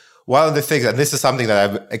 one of the things, and this is something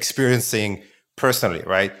that I'm experiencing personally,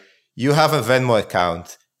 right? You have a Venmo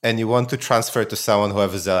account and you want to transfer to someone who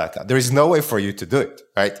has a Zelle account. There is no way for you to do it,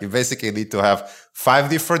 right? You basically need to have 5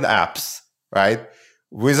 different apps, right?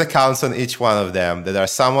 With accounts on each one of them that are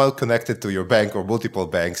somewhat connected to your bank or multiple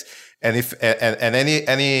banks. And if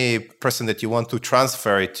any person that you want to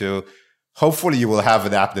transfer it to, hopefully you will have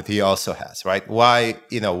an app that he also has, right? Why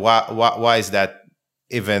is that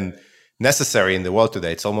even necessary in the world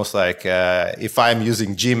today? It's almost like if I'm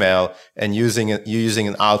using Gmail and you're using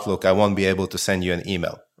an Outlook, I won't be able to send you an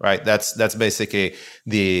email, right? That's basically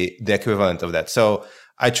the equivalent of that. So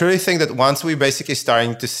I truly think that once we basically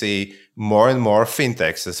starting to see more and more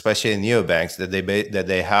fintechs, especially neobanks, that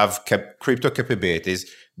they have crypto capabilities,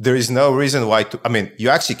 there is no reason why you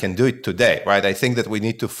actually can do it today, right? I think that we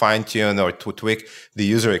need to fine tune or to tweak the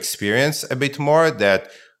user experience a bit more,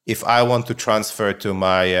 that if I want to transfer to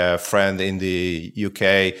my friend in the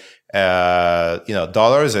UK,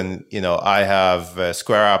 dollars, and I have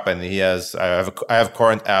Square app and I have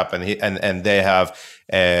Current app and they have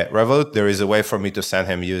Revolut, there is a way for me to send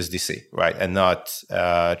him USDC, right, and not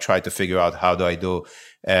try to figure out how do I do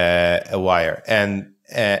a wire. And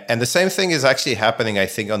the same thing is actually happening, I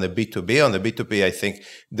think, on the B2B. On the B2B, I think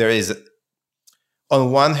there is,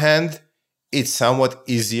 on one hand, it's somewhat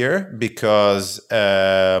easier because,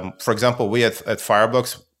 for example, we at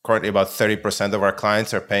Fireblocks, currently about 30% of our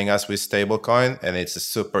clients are paying us with stablecoin, and it's a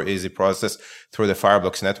super easy process through the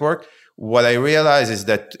Fireblocks network. What I realize is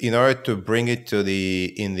that in order to bring it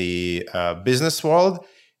in the business world,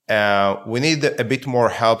 we need a bit more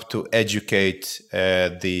help to educate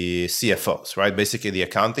the CFOs, right? Basically, the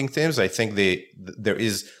accounting teams. I think there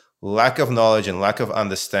is lack of knowledge and lack of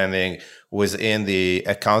understanding within the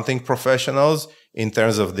accounting professionals in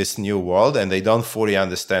terms of this new world, and they don't fully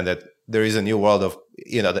understand that there is a new world of,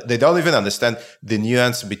 they don't even understand the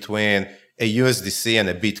nuance between a USDC and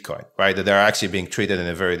a Bitcoin, right? That they're actually being treated in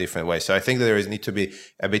a very different way. So I think that there need to be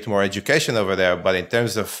a bit more education over there. But in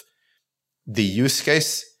terms of the use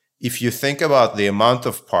case, if you think about the amount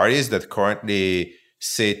of parties that currently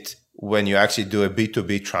sit when you actually do a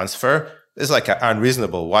B2B transfer, it's like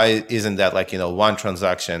unreasonable. Why isn't that one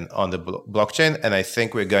transaction on the blockchain? And I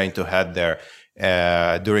think we're going to head there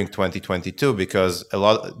during 2022 because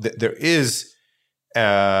there is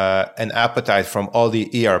an appetite from all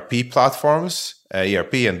the ERP platforms,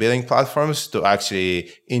 ERP and billing platforms, to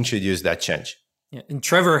actually introduce that change. Yeah. And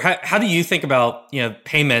Trevor, how do you think about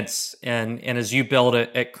payments and as you build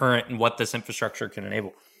it at Current and what this infrastructure can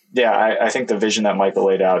enable? Yeah, I think the vision that Michael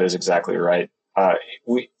laid out is exactly right.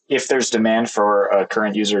 If there's demand for a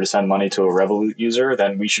Current user to send money to a Revolut user,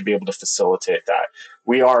 then we should be able to facilitate that.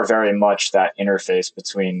 We are very much that interface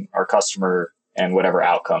between our customer and whatever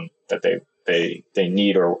outcome that they they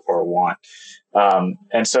need or want.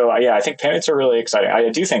 And so, yeah, I think payments are really exciting. I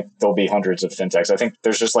do think there'll be hundreds of fintechs. I think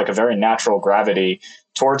there's just like a very natural gravity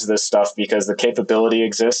towards this stuff because the capability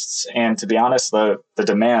exists. And to be honest, the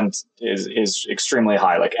demand is extremely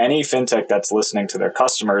high. Like any fintech that's listening to their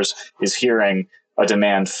customers is hearing a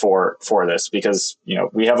demand for this because,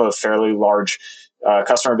 we have a fairly large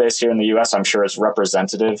customer base here in the US. I'm sure it's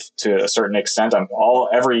representative to a certain extent.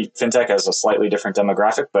 Every fintech has a slightly different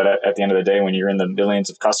demographic, but at the end of the day, when you're in the millions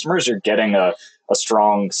of customers, you're getting a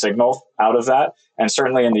strong signal out of that. And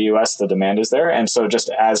certainly in the US, the demand is there. And so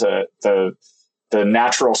just as the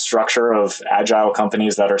natural structure of agile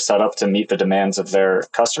companies that are set up to meet the demands of their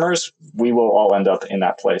customers, we will all end up in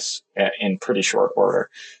that place in pretty short order.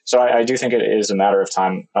 So I do think it is a matter of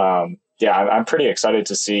time. I'm pretty excited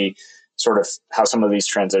to see sort of how some of these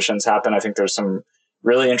transitions happen. I think there's some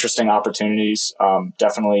really interesting opportunities,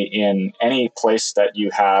 definitely in any place that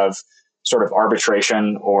you have sort of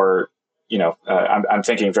arbitration or, I'm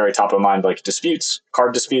thinking very top of mind, like disputes,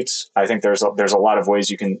 card disputes. I think there's a lot of ways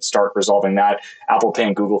you can start resolving that. Apple Pay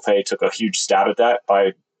and Google Pay took a huge stab at that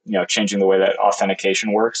by, changing the way that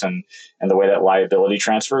authentication works and the way that liability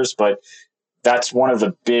transfers. But that's one of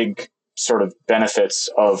the big sort of benefits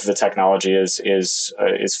of the technology is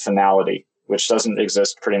finality, which doesn't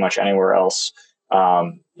exist pretty much anywhere else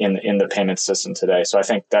in the payment system today. So I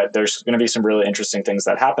think that there's going to be some really interesting things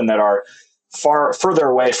that happen that are further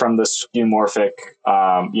away from the skeuomorphic,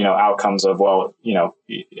 outcomes of,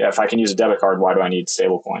 if I can use a debit card, why do I need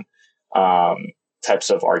stablecoin types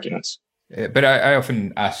of arguments. But I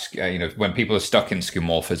often ask, when people are stuck in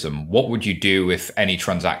skeuomorphism, what would you do if any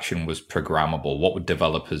transaction was programmable? What would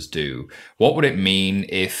developers do? What would it mean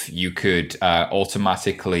if you could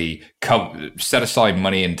automatically set aside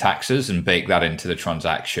money in taxes and bake that into the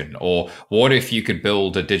transaction? Or what if you could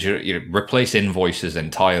build a digital, replace invoices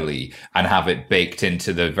entirely and have it baked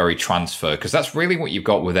into the very transfer? Because that's really what you've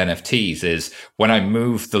got with NFTs is when I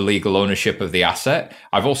move the legal ownership of the asset,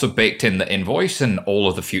 I've also baked in the invoice and all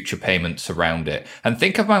of the future payments around it. And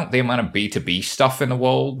think about the amount of B2B stuff in the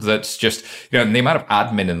world that's just, the amount of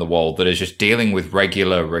admin in the world that is just dealing with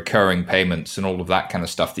regular recurring payments and all of that kind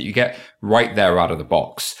of stuff that you get right there out of the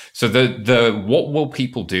box. So the what will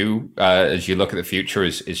people do as you look at the future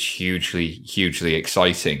is hugely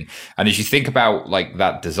exciting. And as you think about like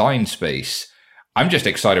that design space, I'm just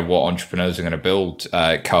excited what entrepreneurs are going to build,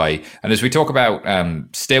 Kai. And as we talk about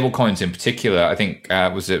stablecoins in particular, I think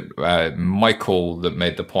was it Michael that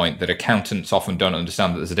made the point that accountants often don't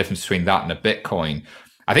understand that there's a difference between that and a Bitcoin.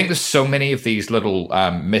 I think there's so many of these little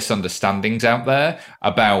misunderstandings out there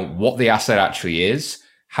about what the asset actually is,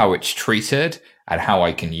 how it's treated, and how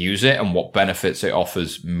I can use it and what benefits it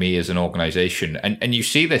offers me as an organization. And you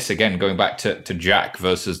see this again, going back to Jack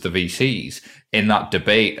versus the VCs in that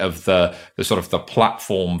debate of the sort of the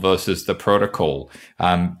platform versus the protocol.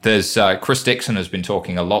 There's Chris Dixon has been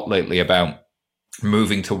talking a lot lately about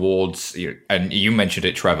moving towards, and you mentioned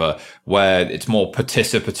it, Trevor, where it's more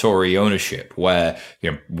participatory ownership, where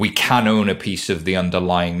we can own a piece of the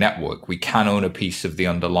underlying network, we can own a piece of the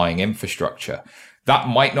underlying infrastructure. That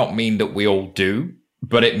might not mean that we all do,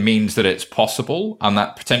 but it means that it's possible, and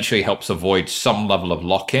that potentially helps avoid some level of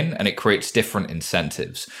lock-in, and it creates different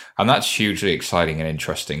incentives. And that's hugely exciting and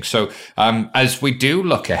interesting. So as we do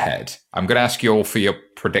look ahead, I'm going to ask you all for your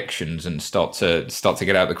predictions and start to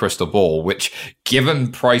get out the crystal ball, which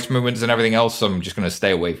given price movements and everything else, I'm just going to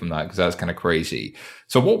stay away from that because that's kind of crazy.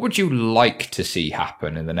 So what would you like to see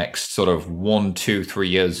happen in the next sort of 1, 2, 3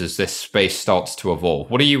 years as this space starts to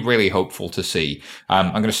evolve? What are you really hopeful to see?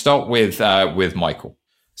 I'm going to start with Michael.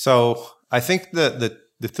 So I think the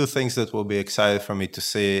two things that will be excited for me to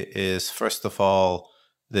see is, first of all,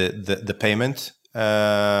 the payment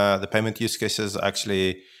use cases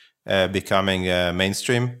actually becoming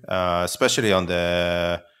mainstream, especially on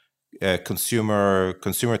the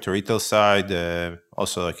consumer to retail side,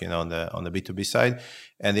 also like on the B2B side.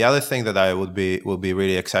 And the other thing that I would be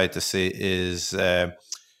really excited to see is around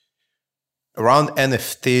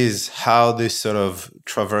NFTs, how this sort of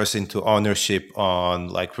traverse into ownership on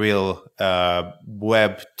like real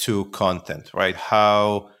Web 2 content, right?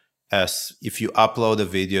 How as if you upload a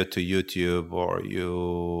video to YouTube or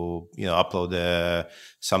you upload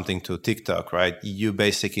something to TikTok, right? You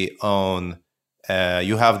basically own,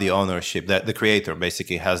 you have the ownership, that the creator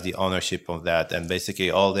basically has the ownership of that, and basically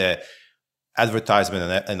all the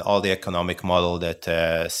advertisement and all the economic model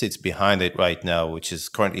that sits behind it right now, which is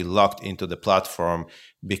currently locked into the platform,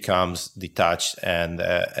 becomes detached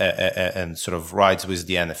and sort of rides with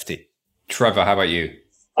the NFT. Trevor, how about you?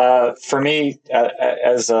 For me,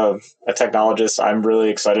 as a technologist, I'm really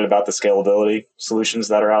excited about the scalability solutions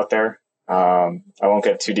that are out there. I won't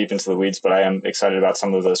get too deep into the weeds, but I am excited about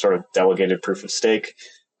some of the sort of delegated proof of stake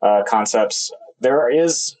concepts. There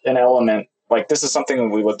is an element, like this is something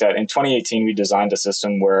that we looked at. In 2018, we designed a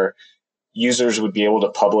system where users would be able to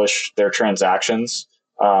publish their transactions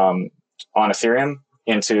on Ethereum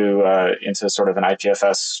into sort of an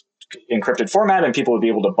IPFS encrypted format, and people would be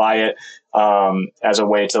able to buy it as a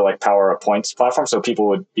way to like power a points platform, so people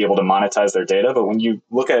would be able to monetize their data. But when you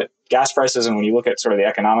look at gas prices and when you look at sort of the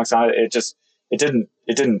economics on it, it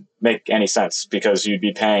didn't make any sense, because you'd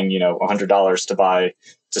be paying $100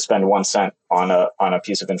 to spend 1 cent on a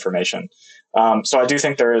piece of information. So I do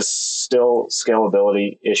think there is still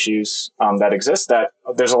scalability issues that exist. That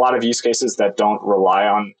there's a lot of use cases that don't rely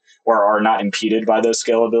on or are not impeded by those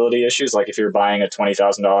scalability issues. Like if you're buying a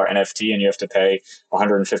 $20,000 NFT and you have to pay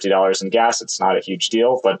 $150 in gas, it's not a huge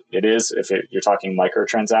deal, but it is if you're talking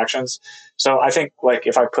microtransactions. So I think like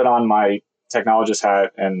if I put on my technologist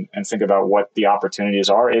hat and think about what the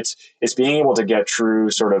opportunities are, it's being able to get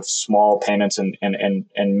true sort of small payments and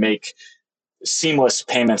make seamless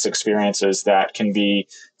payments experiences that can be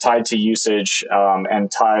tied to usage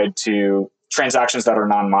and tied to transactions that are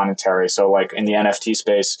non-monetary. So like in the NFT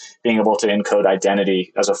space, being able to encode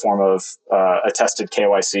identity as a form of attested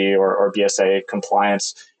KYC or BSA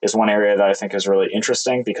compliance is one area that I think is really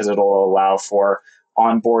interesting, because it'll allow for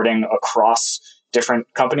onboarding across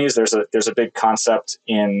different companies. There's a big concept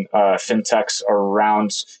in fintechs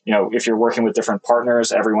around, if you're working with different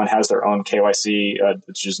partners, everyone has their own KYC,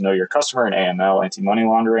 which is know your customer, and AML, anti-money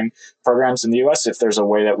laundering programs in the US. If there's a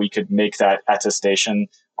way that we could make that attestation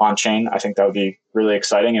on chain, I think that would be really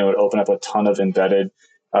exciting. It would open up a ton of embedded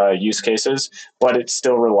use cases, but it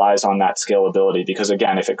still relies on that scalability, because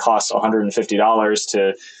again, if it costs $150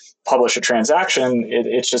 to publish a transaction,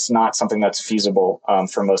 it's just not something that's feasible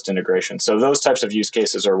for most integrations. So those types of use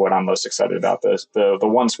cases are what I'm most excited about. The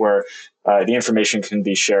ones where the information can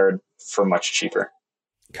be shared for much cheaper.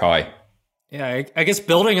 Kai. Yeah, I guess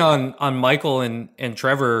building on Michael and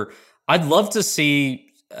Trevor, I'd love to see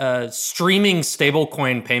streaming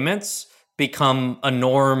stablecoin payments become a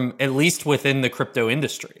norm, at least within the crypto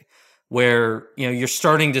industry, where you're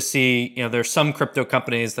starting to see there's some crypto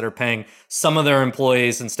companies that are paying some of their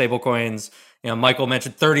employees in stablecoins. Michael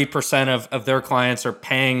mentioned 30% of their clients are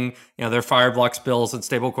paying their Fireblocks bills in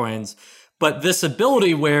stablecoins. But this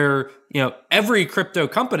ability where every crypto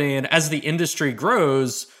company, and as the industry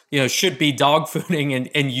grows, should be dogfooding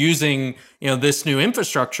and using this new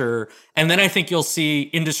infrastructure. And then I think you'll see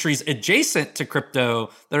industries adjacent to crypto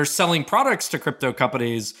that are selling products to crypto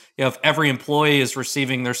companies. If every employee is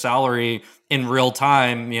receiving their salary in real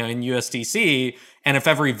time, in USDC, and if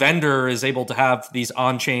every vendor is able to have these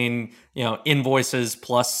on-chain invoices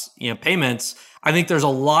plus payments, I think there's a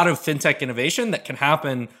lot of fintech innovation that can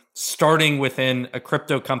happen starting within a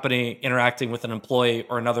crypto company interacting with an employee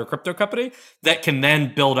or another crypto company that can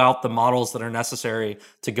then build out the models that are necessary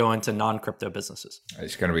to go into non-crypto businesses.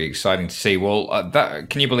 It's going to be exciting to see. Well,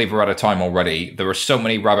 can you believe we're out of time already? There are so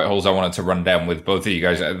many rabbit holes I wanted to run down with both of you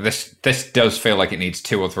guys. This does feel like it needs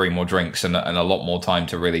 2 or 3 more drinks and a lot more time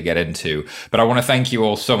to really get into. But I want to thank you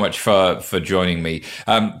all so much for joining me.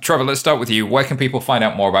 Trevor, let's start with you. Where can people find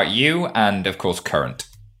out more about you and, of course, Current?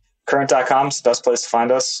 Current.com is the best place to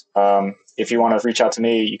find us. If you want to reach out to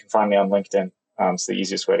me, you can find me on LinkedIn. It's the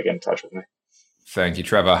easiest way to get in touch with me. Thank you,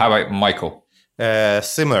 Trevor. How about Michael?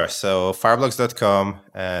 Similar. So fireblocks.com,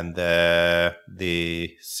 and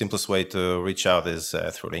the simplest way to reach out is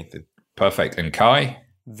through LinkedIn. Perfect. And Kai?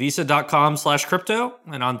 Visa.com/crypto,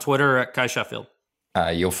 and on Twitter at Kai Sheffield.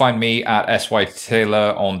 You'll find me at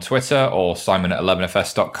SYTaylor on Twitter or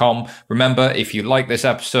simon@11fs.com. Remember, if you like this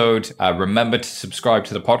episode, remember to subscribe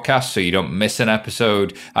to the podcast so you don't miss an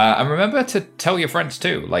episode. And remember to tell your friends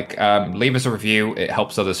too. Leave us a review. It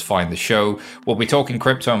helps others find the show. We'll be talking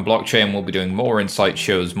crypto and blockchain. We'll be doing more insight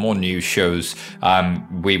shows, more news shows.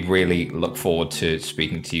 We really look forward to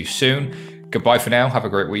speaking to you soon. Goodbye for now. Have a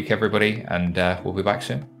great week, everybody. And we'll be back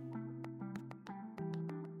soon.